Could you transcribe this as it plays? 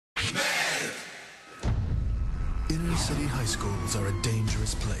Inner city high schools are a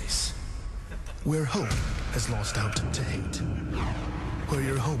dangerous place, where hope has lost out to hate, where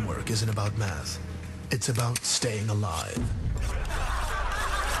your homework isn't about math, it's about staying alive.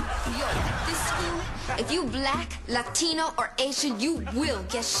 Yo, this school, if you black, Latino, or Asian, you will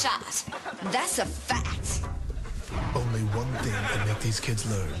get shot. That's a fact. Only one thing can make these kids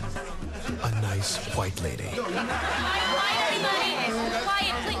learn. A nice white lady. Quiet, everybody!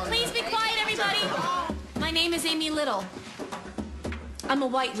 Quiet, please be quiet, everybody! My name is Amy Little. I'm a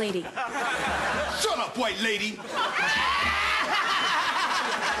white lady. Shut up, white lady!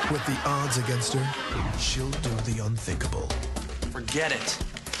 With the odds against her, she'll do the unthinkable. Forget it.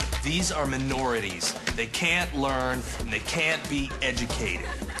 These are minorities. They can't learn, and they can't be educated.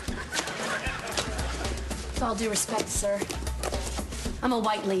 With all due respect, sir, I'm a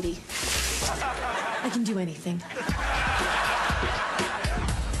white lady. I can do anything.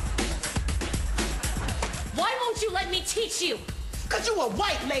 Why won't you let me teach you? 'Cause you a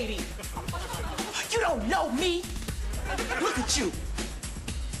white lady. You don't know me. Look at you.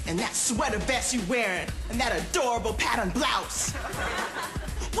 And that sweater vest you wearing, and that adorable pattern blouse.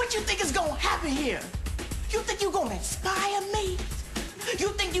 What you think is gonna happen here? You think you gonna inspire me? You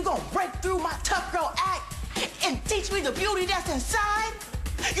think you gonna break through my tough girl act and teach me the beauty that's inside?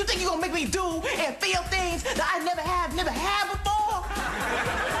 You think you gonna make me do and feel things that I never had before?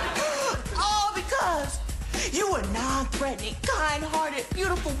 All because you a non-threatening, kind-hearted,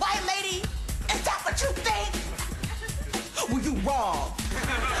 beautiful white lady? Is that what you think? Well, you wrong.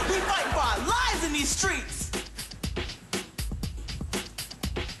 We fighting for our lives in these streets.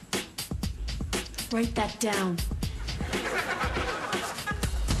 Write that down.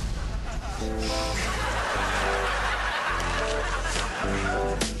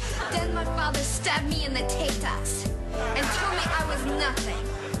 Then my father stabbed me in the tatas and told me I was nothing.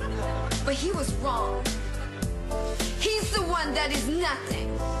 But he was wrong. He's the one that is nothing.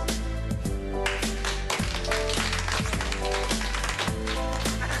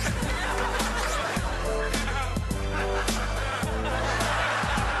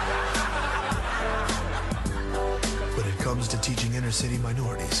 When it comes to teaching inner city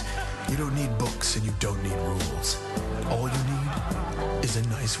minorities, you don't need books and you don't need rules. All you need is a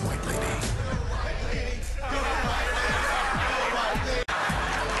nice white lady.